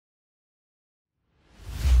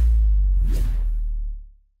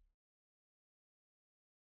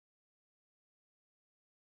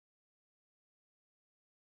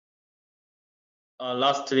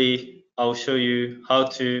Lastly, I'll show you how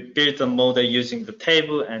to build a model using the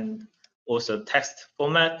table and also text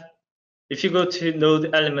format. If you go to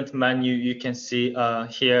node element menu, you can see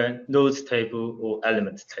here nodes table or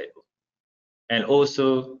element table. And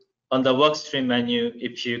also on the workstream menu,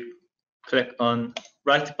 if you click on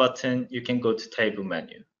right button, you can go to table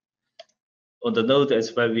menu. On the node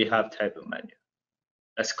as well, we have table menu.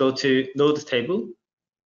 Let's go to node table.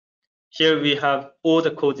 Here we have all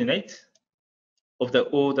the coordinates of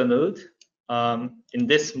all the node in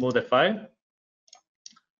this model file.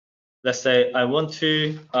 Let's say I want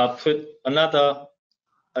to put another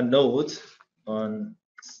node on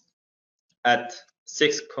at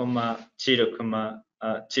 6, 0,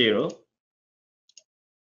 0.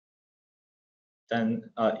 Then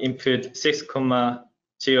input 6,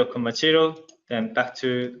 0, 0, then back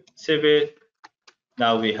to civil.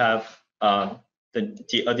 Now we have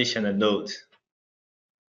the additional node.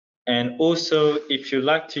 And also, if you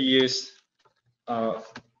like to use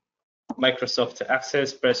Microsoft Excel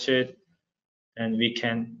spreadsheet, and we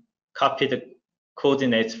can copy the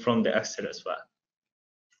coordinates from the Excel as well.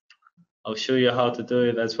 I'll show you how to do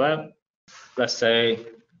it as well. Let's say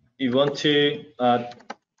you want to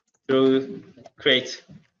create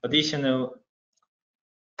additional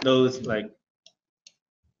nodes like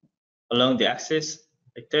along the axis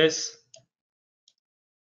like this,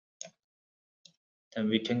 and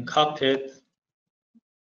we can copy it,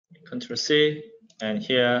 Ctrl C, and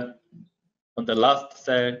here on the last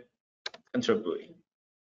cell, Ctrl V.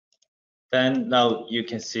 Then now you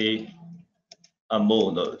can see a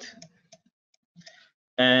more node.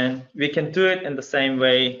 And we can do it in the same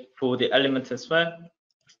way for the element as well.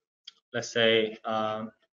 Let's say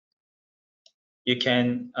you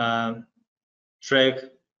can drag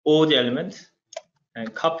all the elements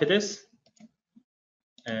and copy this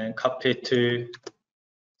and copy it to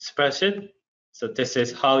spreadsheet. So this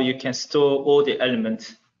is how you can store all the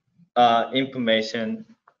element information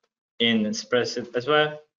in spreadsheet as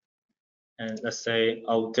well. And let's say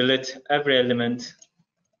I'll delete every element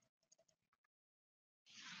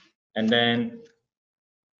and then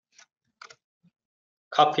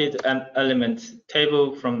copy the element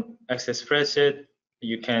table from Excel spreadsheet.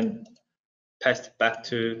 You can paste it back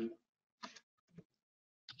to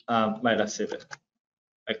MIDAS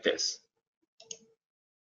like this.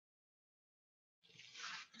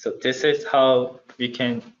 So this is how we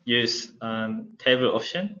can use table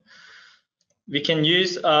option. We can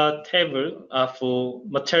use a table for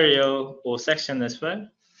material or section as well.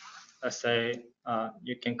 Let's say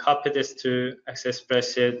you can copy this to Excel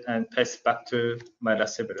spreadsheet and paste it back to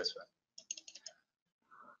MIDAS as well.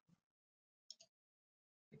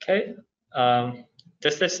 Okay,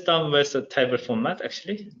 this is done with the table format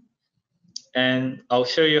actually, and I'll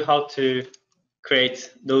show you how to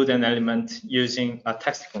create node and element using a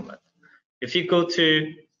text format. If you go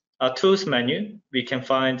to our tools menu, we can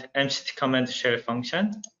find MCT command shell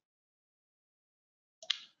function.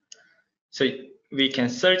 So we can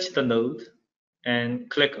search the node and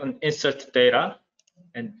click on insert data,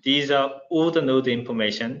 and these are all the node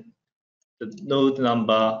information, the node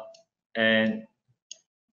number and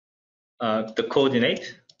the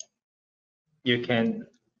coordinate. You can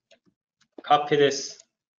copy this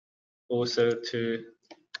also to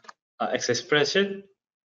Excel spreadsheet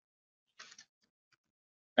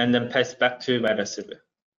and then paste back to MIDAS.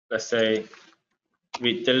 Let's say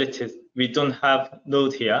we deleted, we don't have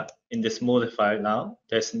node here in this model file now.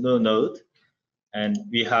 There's no node, and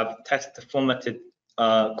we have text formatted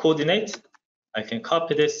coordinate. I can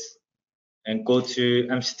copy this and go to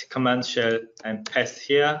MCT command shell and paste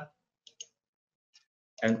here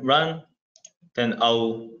and run. Then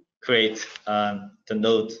I'll create the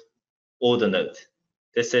node or the node.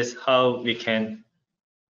 This is how we can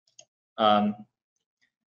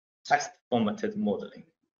text formatted modeling.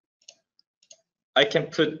 I can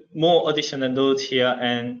put more additional nodes here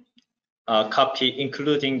and copy,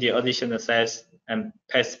 including the additional cells, and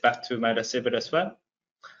paste back to MIDAS as well.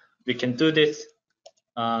 We can do this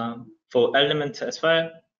for element as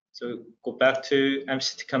well. So go back to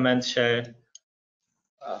MCT command shell.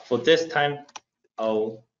 For this time,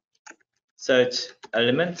 I'll search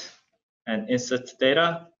element and insert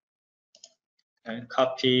data and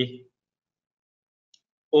copy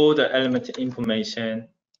all the element information,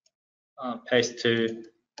 paste to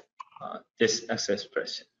this Excel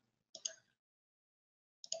spreadsheet.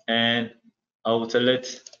 And I will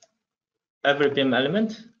delete every BIM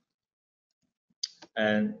element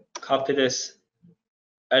and copy this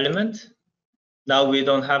element. Now we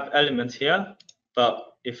don't have element here,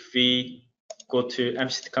 but if we go to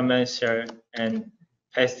MCT command shell and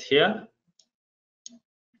paste here,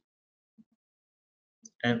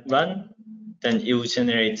 and run, then it will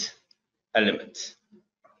generate elements.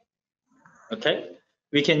 Okay,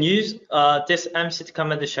 we can use this MCT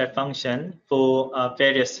command shell function for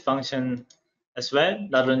various functions as well,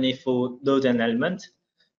 not only for load an element.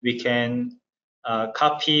 We can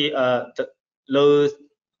copy the load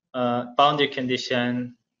boundary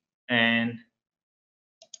condition and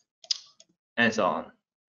so on.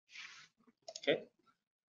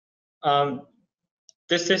 Okay.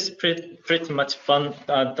 This is pretty much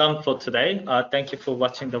done for today. Thank you for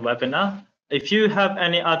watching the webinar. If you have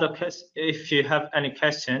any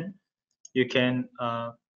question, you can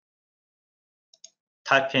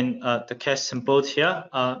type in the question board here.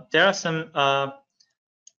 There are some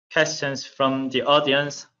questions from the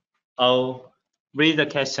audience. I'll read the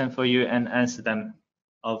question for you and answer them.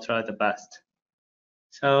 I'll try the best.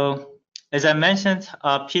 So, as I mentioned,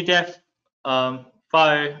 a PDF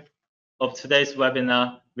file of today's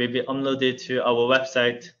webinar will be uploaded to our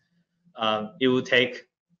website. It will take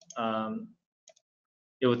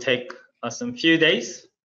some few days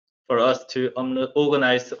for us to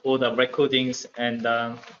organize all the recordings and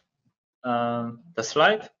the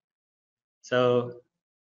slide. So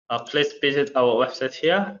please visit our website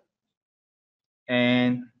here,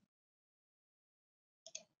 and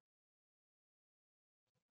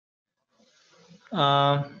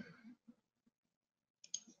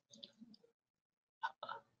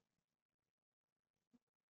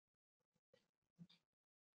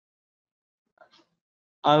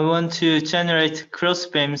I want to generate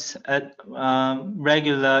crossbeams at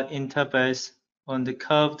regular intervals on the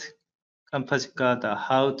curved composite girder.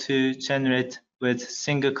 How to generate with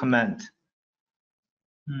single command?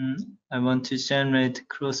 I want to generate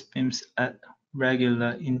crossbeams at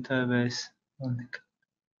regular intervals on the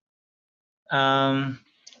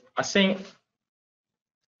I think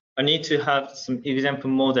I need to have some example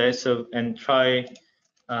models and try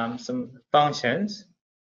some functions.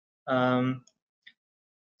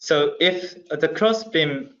 So if the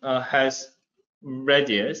crossbeam has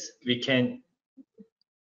radius, we can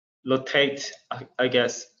rotate, I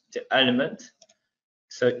guess, the element.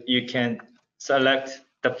 So you can select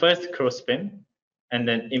the first crossbeam and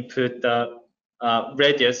then input the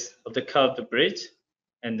radius of the curved bridge,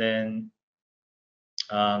 and then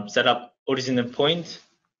set up original point.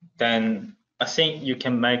 Then I think you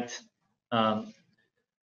can make the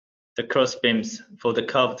crossbeams for the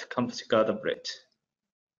curved composite girder bridge.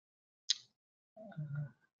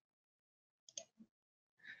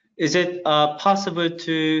 Is it possible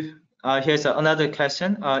to, here's another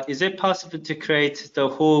question, is it possible to create the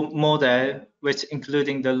whole model, which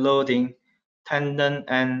including the loading, tendon,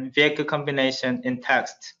 and vehicle combination in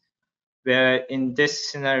text, where in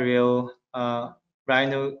this scenario,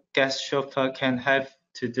 Rhino gas chauffeur can help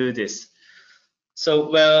to do this?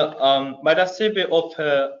 So, well, MIDAS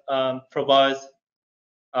offer provides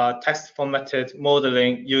text formatted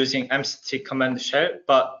modeling using MCT command shell,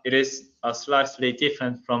 but it is slightly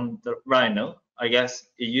different from the Rhino. I guess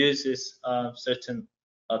it uses certain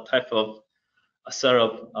type of sort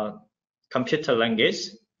of computer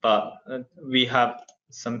language, but we have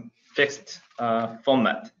some fixed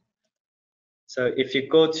format. So if you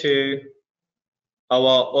go to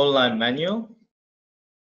our online menu,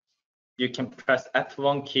 you can press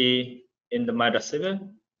F1 key in the MIDAS.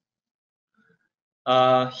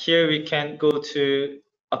 Here we can go to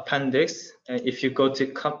appendix, and if you go to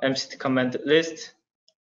MCT command list,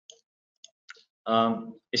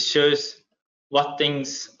 it shows what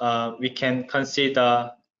things we can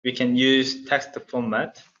consider we can use text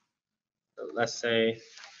format. So let's say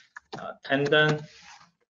tendon.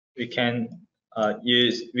 We can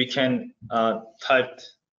type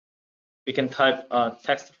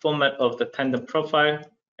text format of the tendon profile,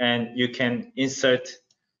 and you can insert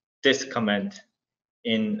this command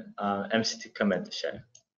in MCT command shell.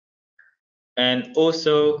 And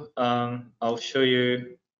also, I'll show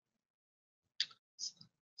you.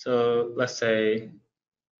 So let's say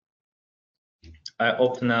I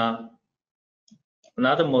open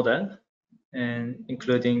another model, and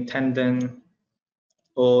including tendon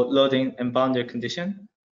or loading and boundary condition.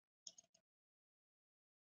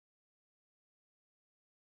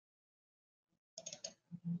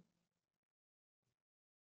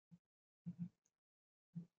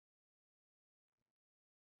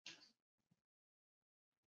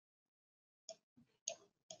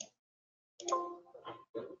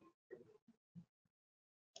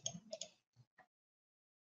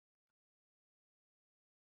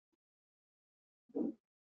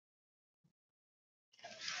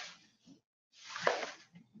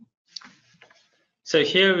 So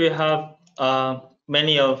here we have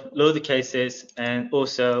many of load cases, and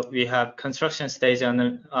also we have construction stage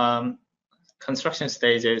and construction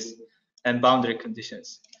stages and boundary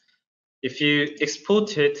conditions. If you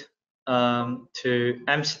export it to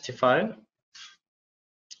MCT file,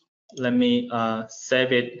 let me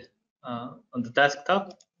save it on the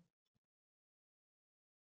desktop.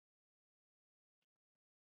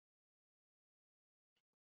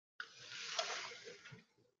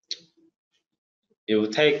 It will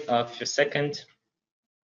take a few seconds.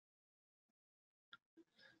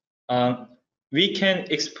 We can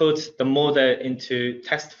export the model into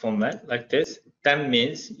text format like this. That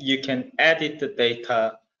means you can edit the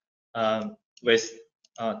data with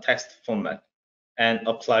text format and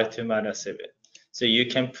apply to MIDAS. So you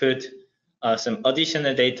can put some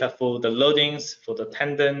additional data for the loadings, for the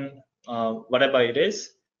tendon, whatever it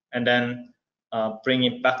is, and then bring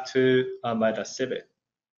it back to MIDAS.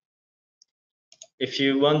 If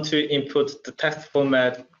you want to input the text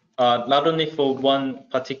format, not only for one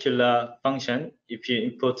particular function, if you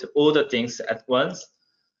input all the things at once,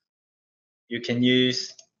 you can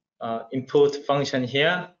use import function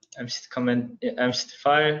here, mct command, mct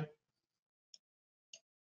file.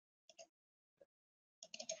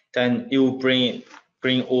 Then it will bring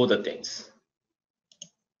all the things.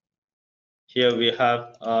 Here we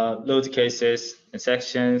have load cases and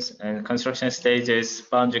sections and construction stages,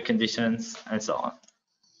 boundary conditions, and so on.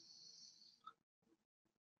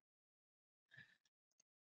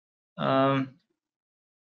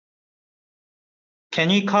 Can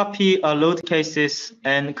you copy load cases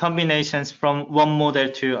and combinations from one model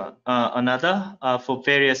to another for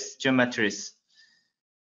various geometries?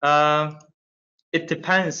 It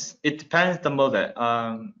depends. It depends the model.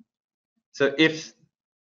 So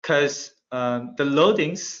because the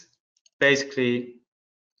loadings basically,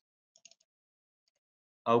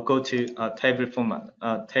 I'll go to table format.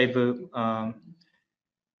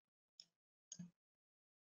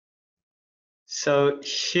 So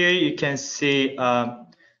here you can see,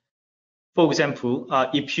 for example,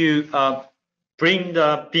 if you bring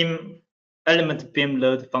the element beam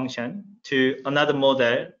load function to another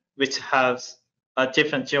model which has a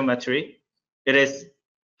different geometry, it is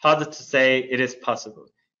harder to say it is possible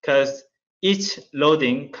because each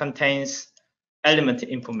loading contains element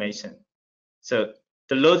information. So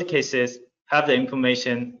the load cases have the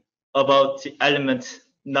information about the element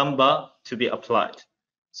number to be applied.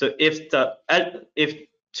 So if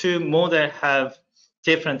two models have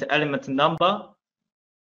different element number,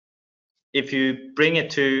 if you bring it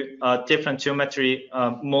to a different geometry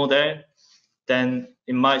model, then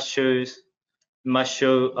it might show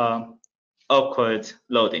awkward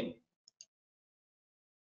loading.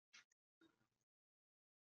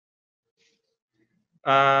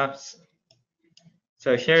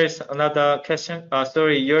 So here's another question.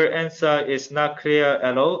 Sorry, your answer is not clear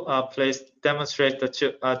at all. Please demonstrate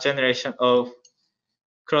the generation of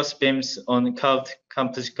cross beams on curved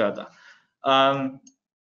composite girder.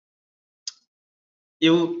 It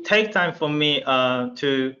will take time for me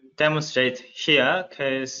to demonstrate here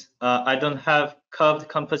because I don't have curved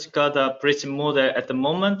composite girder bridge model at the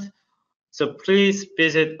moment. So please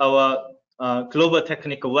visit our global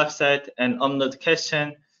technical website and upload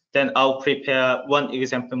question. Then I'll prepare one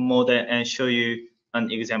example model and show you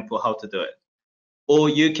an example how to do it. Or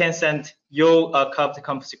you can send your curved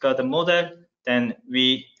composite girder model. Then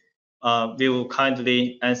we will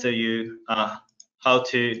kindly answer you how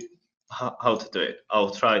to do it.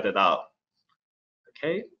 I'll try that out.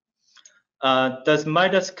 Okay. Does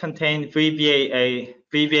MIDAS contain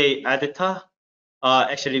VBA editor?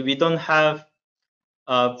 Actually, we don't have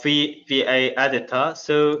a VBA editor,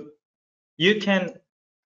 so you can.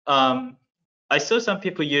 I saw some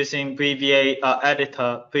people using VBA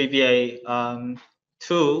editor, VBA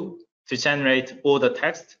tool to generate all the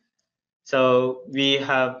text. So we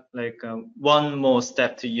have like one more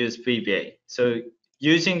step to use VBA. So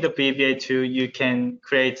using the VBA tool, you can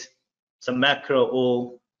create some macro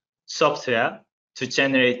or software to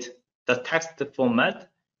generate the text format.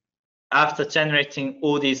 After generating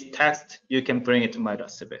all these text, you can bring it to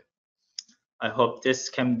MIDAS. I hope this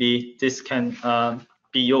can be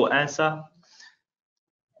your answer.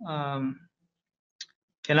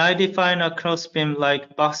 Can I define a crossbeam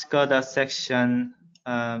like box girder section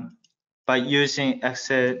by using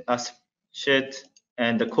Excel sheet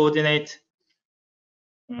and the coordinate?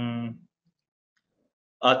 To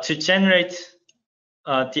generate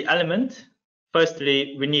the element,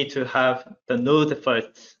 firstly we need to have the node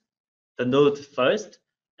first,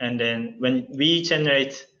 and then when we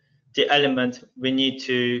generate the element, we need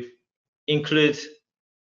to include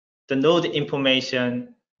the node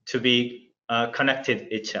information to be connected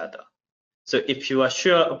each other. So if you are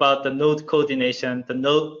sure about the node coordination, the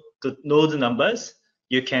node numbers,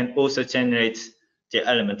 you can also generate the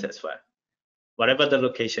element as well, whatever the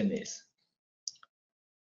location is.